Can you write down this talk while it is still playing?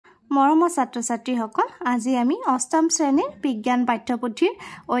মৰমৰ ছাত্ৰ-ছাত্ৰী সকল আজি আমি অষ্টম শ্ৰেণীৰ বিজ্ঞান পাঠ্যপুথিৰ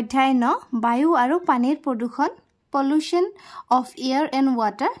অধ্যায় 9 বায়ু আৰু পানীৰ প্ৰদূষণ pollution of air and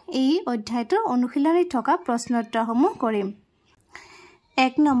water এই অধ্যায়টোৰ অনুশীলনী থকা প্ৰশ্নোত্তৰসমূহ কৰিম।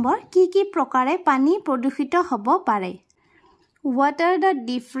 1 নম্বৰ কি প্ৰকাৰে পানী প্ৰদূষিত হ'ব পাৰে? What are the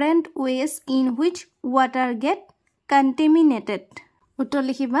different ways in which water get contaminated? উত্তৰ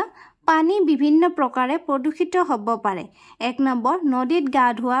লিখিবা পানী বিভিন্ন প্ৰকাৰে প্ৰদূষিত হ'ব পাৰে। 1 নম্বৰ নদীত গা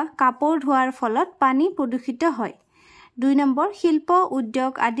ধোৱা কাপোৰ ধোৱাৰ ফলত পানী প্ৰদূষিত হয়। 2 নম্বৰ শিল্প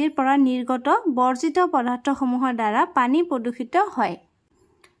উদ্যোগ আদিৰ পৰা নিৰ্গত বৰ্জিত পদাৰ্থসমূহৰ দ্বাৰা পানী প্ৰদূষিত হয়।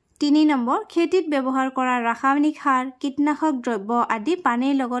 3 নম্বৰ খেতিত ব্যৱহাৰ কৰা ৰাসায়নিক সাৰ কীটনাশক দ্ৰব্য আদি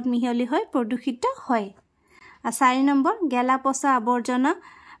পানীৰ লগত মিহলি হৈ প্ৰদূষিত হয়। 4 নম্বৰ গেলা পচা আৱৰ্জনা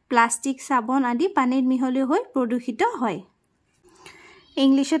প্লাষ্টিক সাবন আদি পানীত মিহলি হৈ প্ৰদূষিত হয়।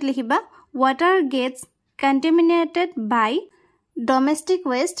 ইংলিছত লিখিবা water gets contaminated by domestic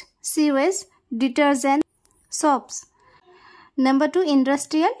waste, sewage, detergent, soaps. Number 2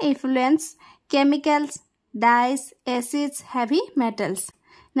 industrial effluents, chemicals, dyes, acids, heavy metals.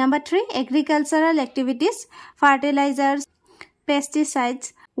 Number 3 agricultural activities, fertilizers, pesticides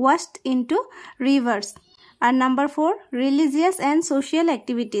washed into rivers. And number 4 religious and social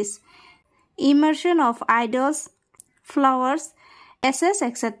activities, immersion of idols, flowers,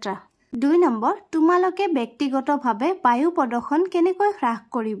 etc. 2 number তোমালোকে ব্যক্তিগতভাৱে বায়ু প্ৰদূষণ কেনেকৈ হ্ৰাস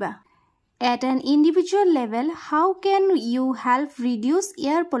কৰিবা? At an individual level, how can you help reduce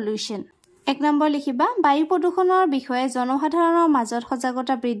air pollution? 1 number লিখিবা বায়ু প্ৰদূষণৰ বিষয়ে জনসাধাৰণৰ মাজত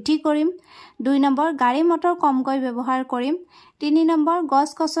সজাগতা বৃদ্ধি কৰিম। 2 নম্বৰ গাড়ী মটৰ কমকৈ ব্যৱহাৰ কৰিম। 3 নম্বৰ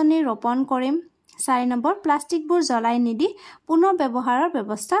গছ-গছনি ৰোপণ কৰিম। 4 নম্বৰ প্লাষ্টিকবোৰ জ্বলাই নিদি পুনৰ ব্যৱহাৰৰ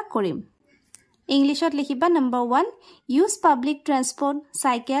ব্যৱস্থা কৰিম। ইংলিছত লিখিবা number 1 use public transport,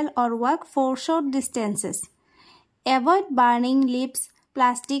 cycle or walk for short distances. Avoid burning leaves,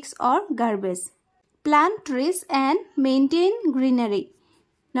 plastics or garbage. Plant trees and maintain greenery.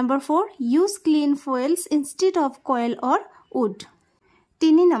 Number 4 use clean fuels instead of coal or wood.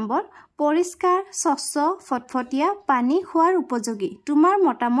 3 number পৰিষ্কাৰ স্বচ্ছ ফটফটীয়া পানী খোৱাৰ উপযোগী তোমাৰ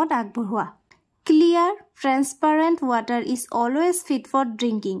মতামত আগবঢ়োৱা। Clear, transparent water is always fit for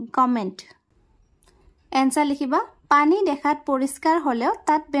drinking. Comment. Answer লিখিবা পানী দেখাত পৰিষ্কাৰ হলেও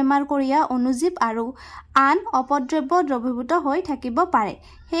তাত বেমাৰ কৰিয়া অনুজীৱ আৰু আন অপদ্ৰব্য দ্ৰৱীভূত হৈ থাকিব পাৰে।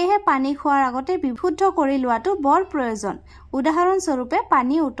 সেয়ে পানী খোৱাৰ আগতে বিশুদ্ধ কৰি লোৱাটো বৰ প্ৰয়োজন। উদাহৰণ স্বৰূপে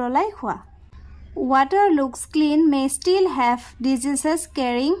পানী উতলাই খোৱা। Water looks clean may still have diseases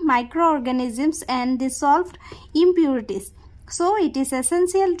carrying microorganisms and dissolved impurities. So it is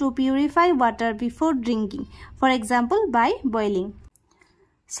essential to purify water before drinking, for example by boiling.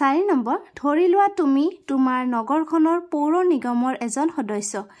 4 number ধৰি লোৱা তুমি তোমাৰ নগৰখনৰ পৌৰ নিগমৰ এজন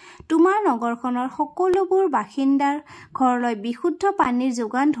সদস্য। তোমাৰ নগৰখনৰ সকলোবোৰ বাসিন্দাৰ ঘৰলৈ বিশুদ্ধ পানীৰ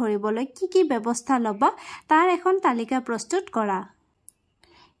যোগান ধৰিবলৈ কি ব্যৱস্থা ল'বা তাৰ এখন তালিকা প্ৰস্তুত কৰা।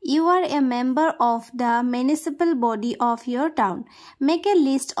 You are a member of the municipal body of your town. Make a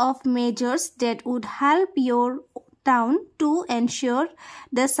list of measures that would help your town to ensure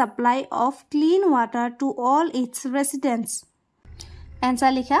the supply of clean water to all its residents.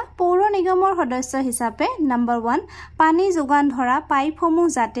 Answer লিখা পৌৰ নিগমৰ সদস্য হিচাপে number 1 পানী যোগান ধৰা পাইপসমূহ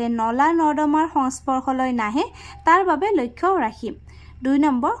যাতে নলা নৰ্দমাৰ সংস্পৰ্শলৈ নাহে তাৰ বাবে লক্ষ্য ৰাখিম। 2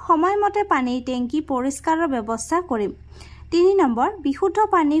 নম্বৰ সময়মতে পানীৰ টেংকি পৰিষ্কাৰৰ ব্যৱস্থা কৰিম। 3 নম্বৰ বিশুদ্ধ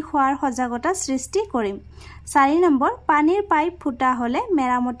পানী খোৱাৰ সজাগতা সৃষ্টি কৰিম। 4 নম্বৰ পানীৰ পাইপ ফুটা হলে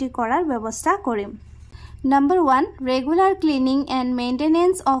মেৰামতি কৰাৰ ব্যৱস্থা কৰিম। Number 1 regular cleaning and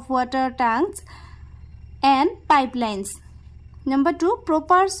maintenance of water tanks and pipelines. Number 2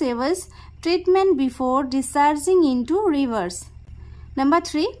 proper sewage treatment before discharging into rivers. Number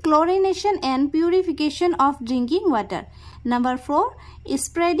 3 chlorination and purification of drinking water. Number 4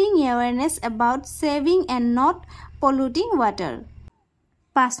 spreading awareness about saving and not polluting water.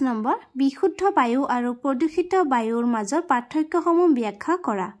 5 number বিশুদ্ধ বায়ু আৰু প্ৰদূষিত বায়ুৰ মাজৰ পাৰ্থক্যসমূহ ব্যাখ্যা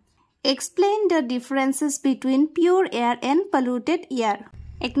কৰা। Explain the differences between pure air and polluted air.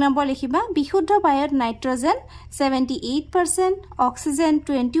 1 number লিখিবা বিশুদ্ধ বায়ুত নাইট্ৰজেন 78%, অক্সিজেন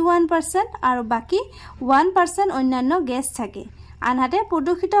 21% আৰু বাকি 1% অন্যান্য গেছ থাকে। আনহাতে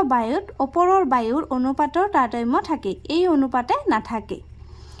প্ৰদূষিত বায়ুত ওপৰৰ বায়ুৰ অনুপাতৰ তাৰতম্য থাকে, এই অনুপাতে নাথাকে।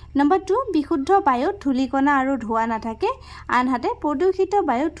 নম্বৰ 2 বিশুদ্ধ বায়ুত ধূলিকণা আৰু ধোঁৱা নাথাকে, আনহাতে প্ৰদূষিত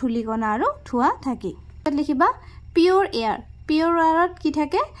বায়ুত ধূলিকণা আৰু ধোঁৱা থাকে। লিখিবা পিয়ৰ এয়াৰ পিয়ৰ এয়াৰত কি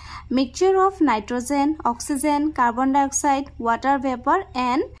থাকে mixture of nitrogen oxygen carbon dioxide water vapor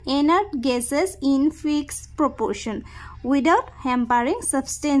and inert gases in fixed proportion without hampering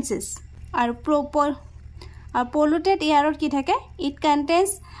substances. আৰু polluted airত কি থাকে it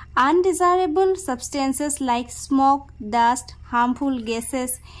contains undesirable substances like smoke dust harmful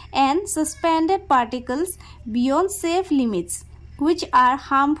gases and suspended particles beyond safe limits which are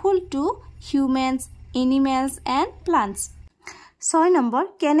harmful to humans animals and plants 6 number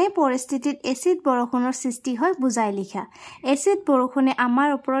কেনে পৰিস্থিতিত acid বৰষুণৰ সৃষ্টি হয় বুজাই লিখা এসিড বৰষুণে আমাৰ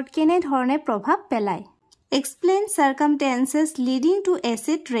ওপৰত কেনে ধৰণে প্ৰভাৱ পেলায় Explain circumstances leading to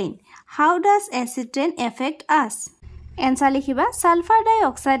acid rain. How does acid rain affect us? Answer লিখিবা সালফাৰ ডাই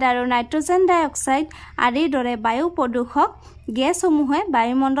অক্সাইড আৰু নাইট্ৰজেন ডাই অক্সাইড আদিৰ দৰে বায়ু প্ৰদূষক গেছসমূহে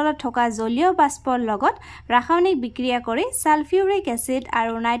বায়ুমণ্ডলত থকা জলীয় বাষ্পৰ লগত ৰাসায়নিক বিক্ৰিয়া কৰি সালফিউৰিক এসিড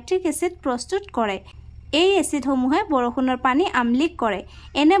আৰু নাইট্ৰিক এসিড প্ৰস্তুত কৰে এই এসিডসমূহে বৰষুণৰ পানী আমলিক কৰে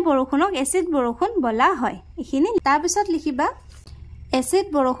এনে বৰষুণক এসিড বৰষুণ বলা হয় এখিনি তাৰ পিছত লিখিবা এসিড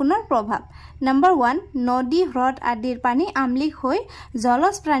বৰষুণৰ প্ৰভাৱ Number 1 নদী হ্ৰদ আদিৰ পানী আমলিক হৈ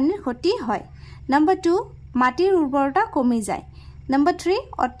জলজ প্ৰাণীৰ ক্ষতি হয় Number 2 মাটিৰ উৰ্বৰতা কমি যায় Number 3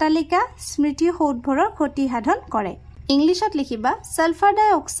 অট্টালিকা স্মৃতি সৌধবোৰৰ ক্ষতি সাধন কৰে ইংলিশত লিখিবা sulphur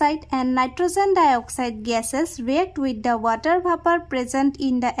dye oxide and nitrogen dioxide gases react with the water vapor present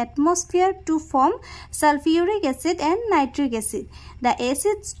in the atmosphere to form sulfuric acid and nitric acid the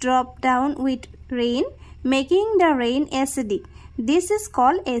acids drop down with rain making the rain acidic this is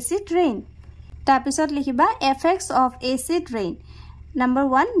called acid rain তাৰপিছত লিখিবা effects of acid rain Number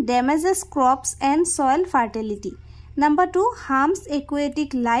 1 damages crops and soil fertility Number 2 harms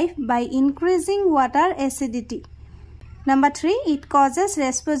aquatic life by increasing water acidity Number 3 it causes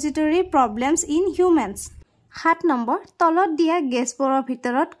respiratory problems in humans 7 number তলত দিয়া গেছবোৰৰ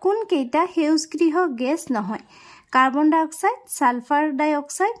ভিতৰত কোন কেইটা সেউজগৃহ gas নহয় carbon ডাই oxide sulphur ডাই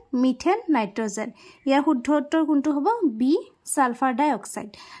oxide methane nitrogen ইয়াৰ শুদ্ধ উত্তৰ কোনটো হ'ব বি সালফাৰ ডাই অক্সাইড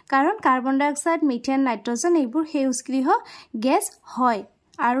কাৰণ কাৰ্বন ডাই অক্সাইড মিথেন নাইট্ৰজেন এইবোৰ সেউজগৃহ গেছ হয়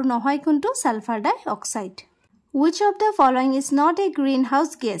আৰু নহয় কোনটো sulphur dye oxide which of the following is not a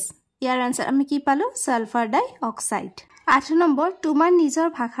greenhouse gas year answer আমি কি পালো সালফাৰ ডাই অক্সাইড 8 নম্বৰ তোমাৰ নিজৰ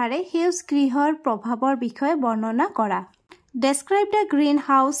ভাষাৰে সেউজগৃহৰ প্ৰভাৱৰ বিষয়ে বৰ্ণনা কৰা describe the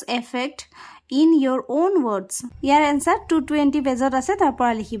greenhouse effect in your own words year answer 220 পেজত আছে তাৰ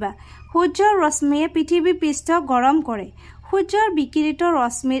পৰা লিখিবা সূৰ্যৰ ৰশ্মিয়ে পৃথিৱী পৃষ্ঠ গৰম কৰে সূৰ্যৰ বিকিৰিত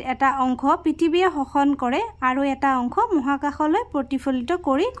ৰশ্মিৰ এটা অংশ পৃথিৱীয়ে শোষণ কৰে আৰু এটা অংশ মহাকাশলৈ প্ৰতিফলিত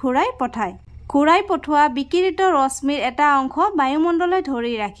কৰি ঘূৰাই পঠায় ঘূৰাই পঠোৱা বিকিৰিত ৰশ্মিৰ এটা অংশ বায়ুমণ্ডলত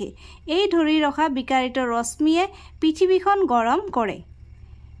ধৰি ৰাখে এই ধৰি ৰখা বিকিৰিত ৰশ্মিয়ে পৃথিৱীখন গৰম কৰে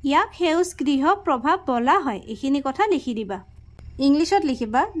ইয়াক সেউজগৃহ প্ৰভাৱ বলা হয় এখিনি কথা লিখি দিবা ইংলিশত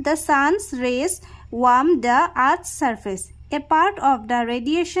লিখিবা the sun's rays warm the earth's surface a part of the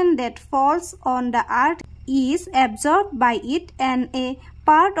radiation that falls on the earth is absorbed by it and a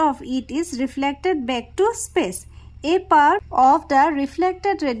part of it is reflected back to space a part of the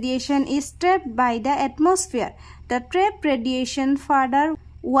reflected radiation is trapped by the atmosphere the trapped radiation further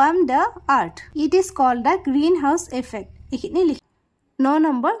warm the earth it is called the greenhouse effect এখিনি 9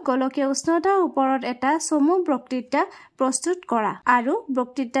 number গোলকীয় উষ্ণতাৰ ওপৰত এটা সমু বক্তৃতা প্ৰস্তুত কৰা আৰু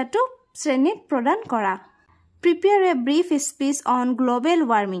বক্তৃতাটো শ্ৰেণীত প্ৰদান কৰা Prepare a brief speech on global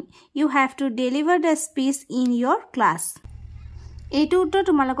warming. You have to deliver the speech in your class. এইটো উত্তৰ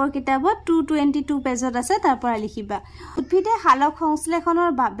তোমালোকৰ কিতাপত 222 পেজত আছে তাৰ পৰা লিখিবা উদ্ভিদে হালক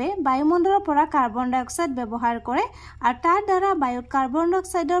সংশ্লেষণৰ বাবে বায়ুমণ্ডলৰ পৰা কাৰ্বন ডাই অক্সাইড ব্যৱহাৰ কৰে আৰু তাৰ দ্বাৰা বায়ুত কাৰ্বন ডাই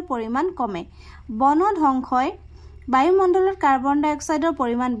অক্সাইডৰ পৰিমাণ কমে বন ধ্বংসই বায়ুমণ্ডলত কাৰ্বন ডাই অক্সাইডৰ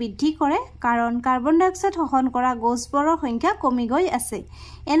পৰিমাণ বৃদ্ধি কৰে কাৰণ কাৰ্বন ডাই অক্সাইড শোষণ কৰা গছবোৰৰ সংখ্যা কমি গৈ আছে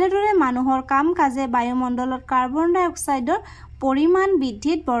এনেদৰে মানুহৰ কাম কাজে বায়ুমণ্ডলত কাৰ্বন ডাই অক্সাইডৰ পৰিমাণ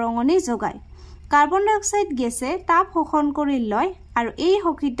বৃদ্ধিত বৰঙণি যোগায় কাৰ্বন ডাই অক্সাইড গেছে তাপ শোষণ কৰি লয় আৰু এই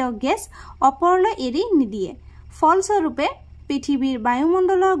শোষিত গেছ ওপৰলৈ এৰি নিদিয়ে ফলস্বৰূপে পৃথিৱীৰ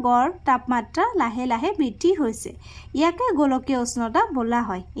বায়ুমণ্ডলৰ গড় তাপমাত্ৰা লাহে লাহে বৃদ্ধি হৈছে ইয়াকে গোলকীয় উষ্ণতা বোলা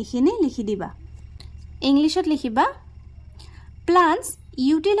হয় এখিনি লিখি দিবা ইংলিশত লিখিবা plants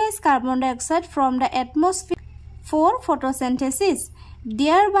utilize carbon dioxide from the atmosphere for photosynthesis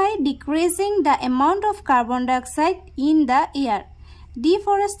thereby decreasing the amount of carbon dioxide in the air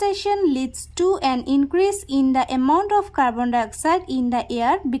deforestation leads to an increase in the amount of carbon dioxide in the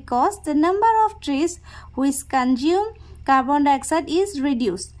air because the number of trees which consume carbon dioxide is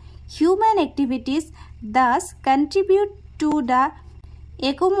reduced human activities thus contribute to the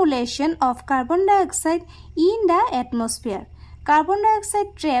accumulation of carbon dioxide in the atmosphere. Carbon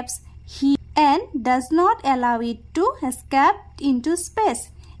dioxide traps heat and does not allow it to escape into space.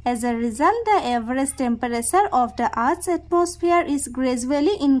 As a result, the average temperature of the Earth's atmosphere is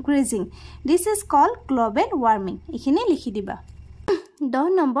gradually increasing. This is called global warming. এখিনি লিখি দিবা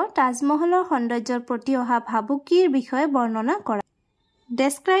 10 number তাজমহলৰ সৌন্দৰ্যৰ প্ৰতি অহা ভাবুকিৰ বিষয়ে বৰ্ণনা কৰা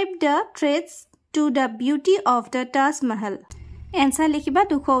Describe the threats to the beauty of the Taj Mahal. Answer লিখিবা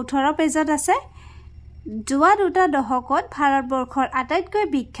 218 পেজত আছে। যোৱা দুটা দশকত ভাৰতবৰ্ষৰ আটাইতকৈ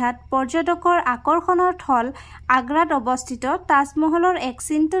বিখ্যাত পৰ্যটকৰ আকৰ্ষণৰ থল আগ্ৰাত অৱস্থিত তাজমহলৰ এক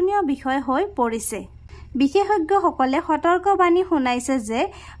চিন্তনীয় বিষয় হৈ পৰিছে। বিশেষজ্ঞসকলে সতৰ্কবাণী শুনাইছে যে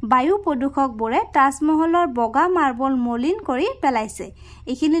বায়ু প্ৰদূষকবোৰে তাজমহলৰ বগা মাৰ্বল মলিন কৰি পেলাইছে।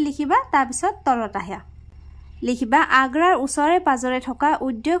 এইখিনি লিখিবা তাৰপিছত তলত আহা। লিখিবা আগ্ৰাৰ ওচৰে পাজৰে থকা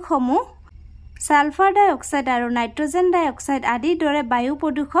উদ্যোগসমূহ সালফাৰ ডাই অক্সাইড আৰু নাইট্ৰজেন ডাই অক্সাইড আদিৰ দৰে বায়ু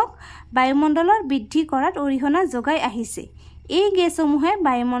প্ৰদূষক বায়ুমণ্ডলৰ বৃদ্ধি কৰাত অৰিহণা যোগাই আহিছে। এই গেছসমূহে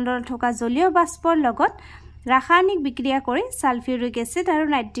বায়ুমণ্ডলত থকা জলীয় বাষ্পৰ লগত ৰাসায়নিক বিক্ৰিয়া কৰি সালফিউৰিক এচিড আৰু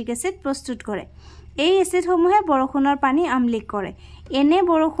নাইট্ৰিক এচিড প্ৰস্তুত কৰে। এই এচিডসমূহে বৰষুণৰ পানী আমলিক কৰে। এনে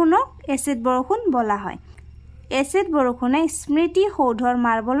বৰষুণক এচিড বৰষুণ বোলা হয়। এচিড বৰষুণে স্মৃতি সৌধৰ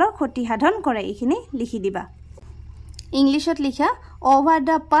মাৰ্বলৰ ক্ষতি সাধন কৰে। এইখিনি লিখি দিবা। ইংলিছত লিখা over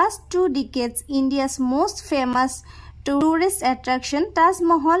the past 2 decades India's most famous tourist attraction Taj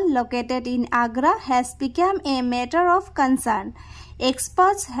Mahal located in Agra has become a matter of concern.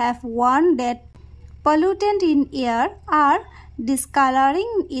 Experts have warned that pollutants in air are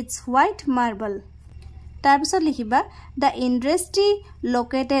discoloring its white marble. তাৰপিছত লিখিবা the industry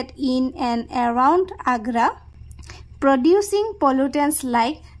located in and around Agra producing pollutants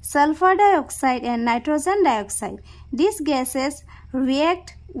like sulfur dioxide and nitrogen dioxide. These gases react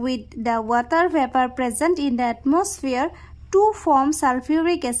with the water vapor present in the atmosphere to form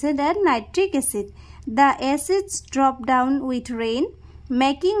sulfuric acid and nitric acid. The acids drop down with rain,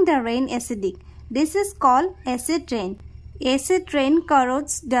 making the rain acidic. This is called acid rain. Acid rain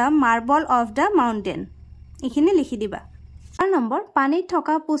corrodes the marble of the mountain. এইখিনি লিখি দিবা। Number পানীত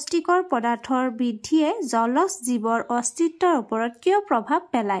থকা পুষ্টিকৰ পদাৰ্থৰ বৃদ্ধিয়ে জলজ জীৱৰ অস্তিত্বৰ ওপৰত কিয় প্ৰভাৱ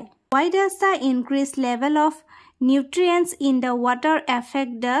পেলায়? Why does the increased level of nutrients in the water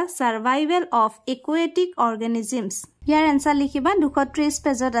affect the survival of aquatic organisms? Year answer লিখিবা 230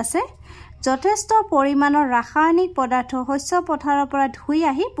 পেজত আছে। যথেষ্ট পৰিমাণৰ ৰাসায়নিক পদাৰ্থ শস্য পথাৰৰ পৰা ধুই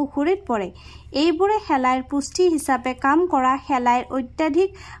আহি পুখুৰীত পৰে। এইবোৰে শেলাইৰ পুষ্টি হিচাপে কাম কৰা শেলাইৰ অত্যাধিক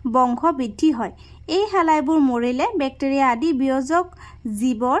বংশ বৃদ্ধি হয়। এই শেলাইবোৰ মৰিলে বেক্টেৰিয়া আদি বিয়োজক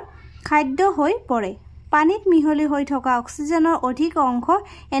জীৱৰ খাদ্য হৈ পৰে। পানীত মিহলি হৈ থকা অক্সিজেনৰ অধিক অংশ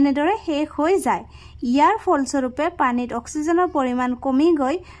এনেদৰে শেষ হৈ যায়। ইয়াৰ ফলস্বৰূপে পানীত অক্সিজেনৰ পৰিমাণ কমি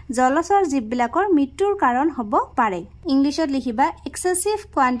গৈ জলচৰ জীৱবিলাকৰ মৃত্যুৰ কাৰণ হ'ব পাৰে। ইংলিছত লিখিবা excessive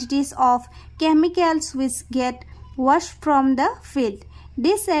quantities of chemicals which get washed from the field.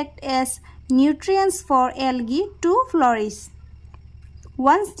 This act as nutrients for algae to flourish.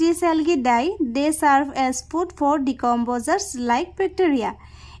 Once these algae die, they serve as food for decomposers like bacteria.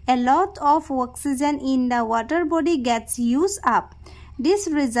 A lot of oxygen in the water body gets used up. This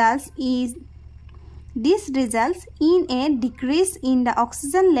results in a decrease in the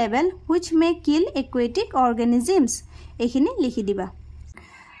oxygen level which may kill aquatic organisms. এইখিনি লিখি দিবা।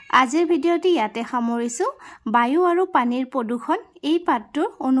 আজিৰ ভিডিঅ'টি ইয়াতে সামৰিছো। বায়ু আৰু পানীৰ প্ৰদূষণ এই পাঠটোৰ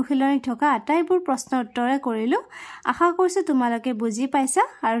অনুশীলনীত থকা আটাইবোৰ প্ৰশ্ন উত্তৰে কৰিলো। আশা কৰিছো তোমালোকে বুজি পাইছা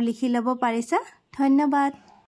আৰু লিখি ল'ব পাৰিছা। ধন্যবাদ।